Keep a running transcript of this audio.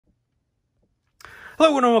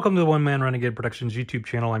Hello and welcome to the One Man Renegade Productions YouTube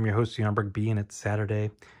channel. I'm your host, Yanberg B, and it's Saturday.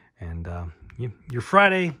 And your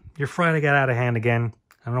Friday got out of hand again.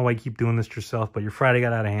 I don't know why you keep doing this to yourself, but your Friday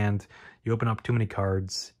got out of hand. You open up too many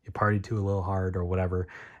cards, you partied too a little hard or whatever,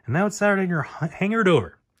 and now it's Saturday and you're hangered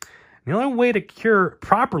over. And the only way to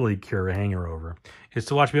properly cure a hangover is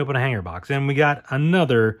to watch me open a hanger box. And we got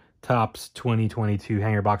another Topps 2022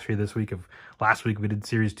 hanger box for you this week. Last week we did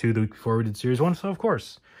Series 2, the week before we did Series 1, so of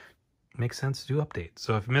course it makes sense to do updates.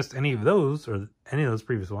 So if you missed any of those, or any of those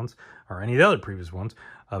previous ones, or any of the other previous ones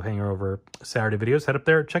of Hangover Saturday videos, head up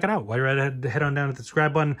there, check it out. While you're at it, head on down to the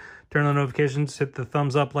subscribe button, turn on notifications, hit the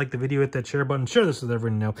thumbs up, like the video, hit that share button, share this with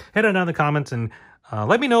everyone you know. Head on down in the comments and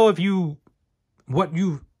let me know if what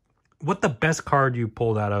the best card you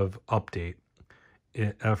pulled out of update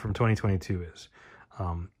from 2022 is.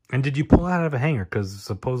 And did you pull out of a hanger? Because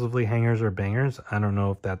supposedly hangers are bangers. I don't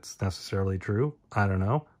know if that's necessarily true. I don't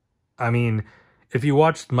know. I mean, if you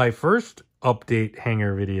watched my first update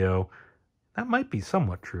hanger video, that might be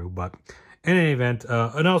somewhat true. But in any event,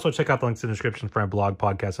 and also check out the links in the description for my blog,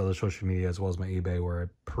 podcast, other social media, as well as my eBay, where I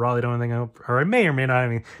probably don't have anything up, or I may or may not. I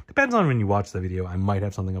mean, depends on when you watch the video. I might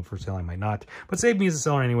have something up for sale, I might not. But save me as a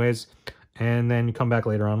seller anyways. And then you come back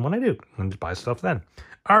later on when I do, and just buy stuff then.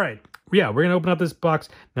 All right. Yeah, we're going to open up this box.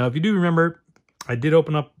 Now, if you do remember, I did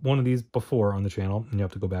open up one of these before on the channel, and you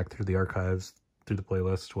have to go back through the archives, through the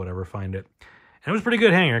playlist, whatever, find it. And it was a pretty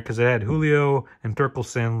good hanger because it had Julio and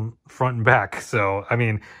Torkelson front and back. So, I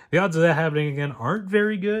mean, the odds of that happening again aren't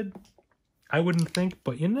very good, I wouldn't think,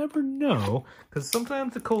 but you never know, because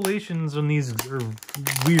sometimes the collations on these are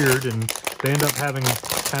weird, and they end up having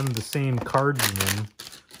kind of the same cards in them.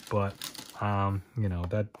 But, you know,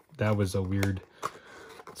 that was a weird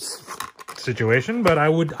situation, but I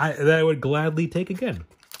would gladly take again,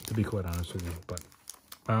 to be quite honest with you. But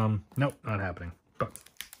nope, not happening. But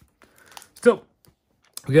still,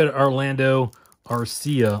 we got Orlando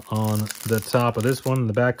Arcia on the top of this one.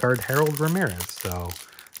 The back card, Harold Ramirez. So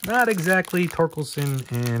not exactly Torkelson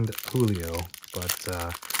and Julio, but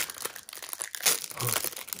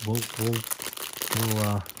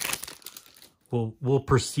we'll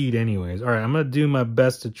proceed anyways. All right, I'm gonna do my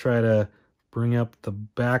best to try to bring up the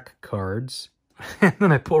back cards. And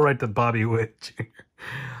then I pull right to Bobby Witt Jr.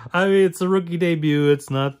 I mean, it's a rookie debut. It's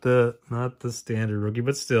not the standard rookie,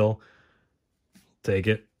 but still, take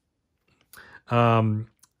it.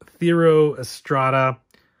 Thero Estrada.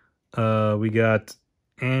 We got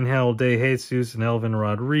Angel De Jesus and Elvin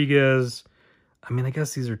Rodriguez. I mean, I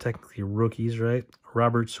guess these are technically rookies, right?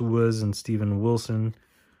 Robert Suarez and Steven Wilson.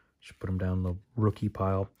 Should put them down the rookie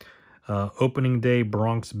pile. Opening day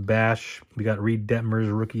Bronx Bash. We got Reed Detmer's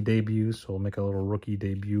rookie debut, so we'll make a little rookie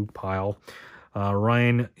debut pile.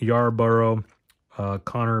 Ryan Yarborough,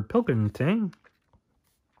 Connor Pilkington,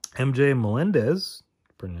 MJ Melendez,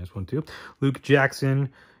 pretty nice one too. Luke Jackson,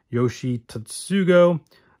 Yoshi Tatsugo,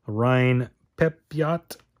 Ryan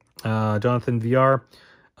Pepiot, Jonathan VR,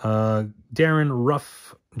 Darren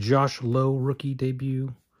Ruff, Josh Lowe rookie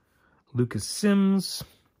debut, Lucas Sims.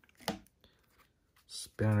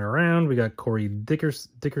 Spinning around, we got Corey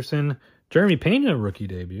Dickerson, Jeremy Pena rookie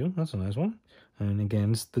debut. That's a nice one. And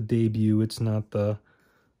again, it's the debut. It's not the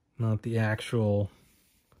actual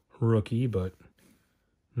rookie, but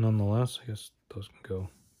nonetheless, I guess those can go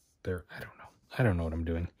there. I don't know. I don't know what I'm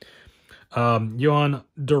doing. Yohan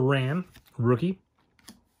Duran rookie.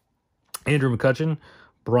 Andrew McCutcheon,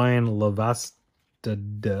 Brian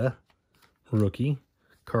Lavastida rookie.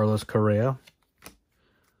 Carlos Correa.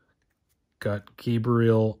 Got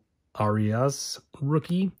Gabriel Arias,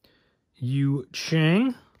 rookie. Yu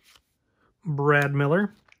Chang. Brad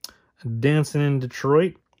Miller. Dancing in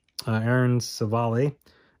Detroit. Aaron Savale.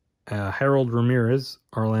 Harold Ramirez.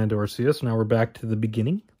 Orlando Arcia. So now we're back to the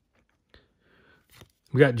beginning.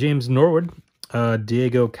 We got James Norwood.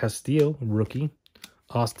 Diego Castillo, rookie.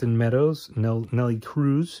 Austin Meadows. Nelly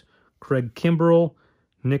Cruz. Craig Kimbrell.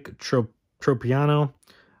 Nick Tropiano.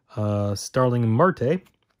 Starling Marte.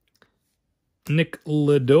 Nick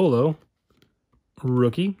Lodolo,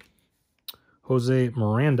 rookie. Jose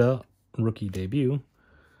Miranda, rookie debut.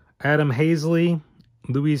 Adam Hazley,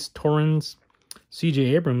 Luis Torrens,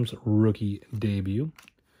 CJ Abrams, rookie debut.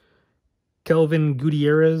 Kelvin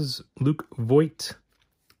Gutierrez, Luke Voigt,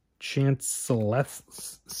 Chance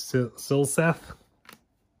Silseth,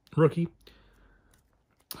 rookie.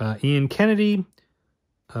 Ian Kennedy,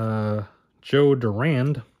 Joe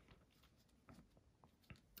Durand.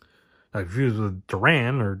 Not confused with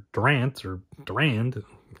Duran or Durant or Durand.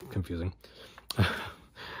 Confusing.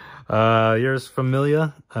 Here's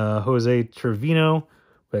Familia. Jose Trevino.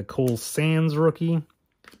 We got Cole Sands rookie.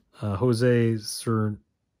 Jose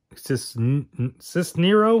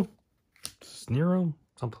Cisnero,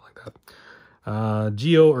 something like that.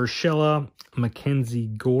 Gio Urshela, Mackenzie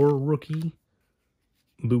Gore rookie,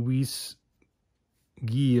 Luis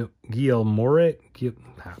Guillermo,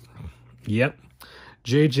 yep,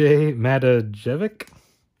 JJ Matajevic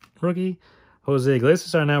rookie, Jose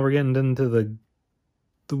Iglesias. Now we're getting into the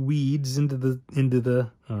weeds, into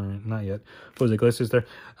the all right, not yet. Jose Iglesias there.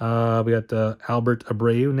 We got Albert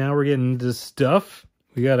Abreu. Now we're getting into stuff.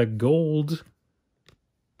 We got a gold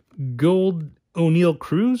O'Neal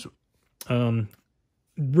Cruz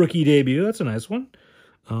rookie debut. That's a nice one.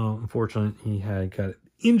 Unfortunately, he got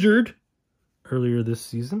injured earlier this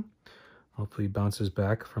season. Hopefully he bounces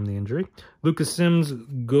back from the injury. Lucas Sims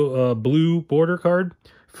blue border card.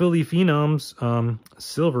 Philly Phenoms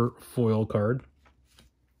silver foil card.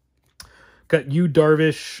 Got Yu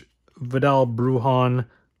Darvish, Vidal Brujan,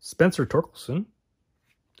 Spencer Torkelson,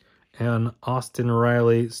 and Austin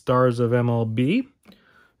Riley, Stars of MLB.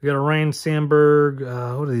 We got a Ryan Sandberg, what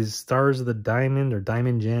are these, Stars of the Diamond or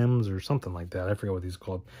Diamond Gems or something like that. I forget what these are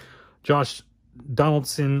called. Josh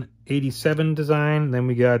Donaldson, 87 design. Then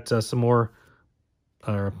we got some more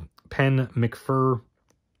Penn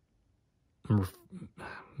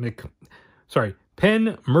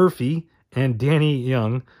Murphy and Danny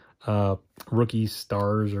Young. Rookie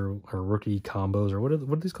stars or rookie combos, or what are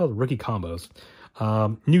these called? Rookie combos.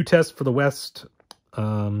 New test for the West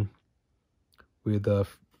with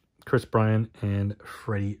Chris Bryant and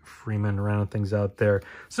Freddie Freeman rounding things out there.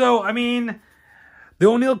 So, I mean, the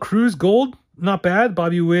O'Neal Cruz gold, not bad.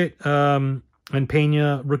 Bobby Witt and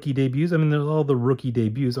Pena rookie debuts. I mean, there's all the rookie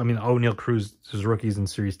debuts. I mean, O'Neal Cruz is rookies in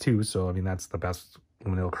Series 2, so, I mean, that's the best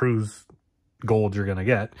O'Neal Cruz gold you're going to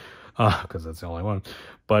get. Because that's the only one.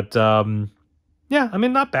 But, yeah, I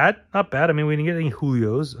mean, not bad. Not bad. I mean, we didn't get any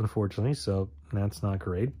Julios, unfortunately, so that's not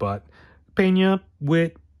great. But Pena,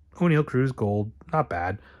 Witt, O'Neal Cruz, gold, not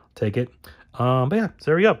bad. Take it. But, yeah, so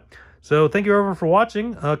there we go. So, thank you, everyone, for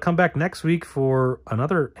watching. Come back next week for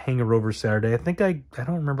another Hangar Over Saturday. I think I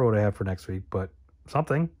don't remember what I have for next week, but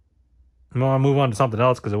something. Well, I'll move on to something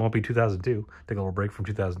else because it won't be 2002. Take a little break from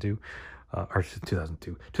 2002. Or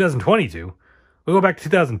 2002. 2022. We'll go back to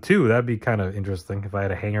 2002. That'd be kind of interesting if I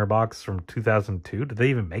had a hanger box from 2002. Did they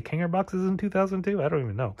even make hanger boxes in 2002? I don't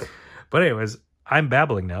even know. But anyways, I'm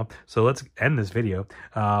babbling now, so let's end this video.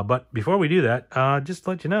 But before we do that, just to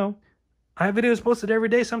let you know, I have videos posted every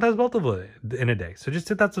day, sometimes multiple in a day. So just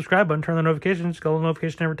hit that subscribe button, turn the notifications, get a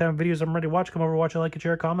notification every time videos I'm ready to watch. Come over, watch it, like it,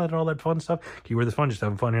 share, comment, and all that fun stuff. Keyword is fun, just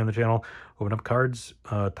having fun here on the channel. Open up cards,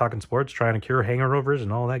 talking sports, trying to cure hangovers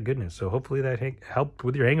and all that goodness. So hopefully that helped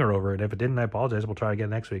with your hangover. And if it didn't, I apologize. We'll try again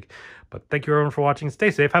next week. But thank you everyone for watching. Stay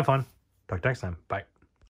safe, have fun. Talk to you next time. Bye.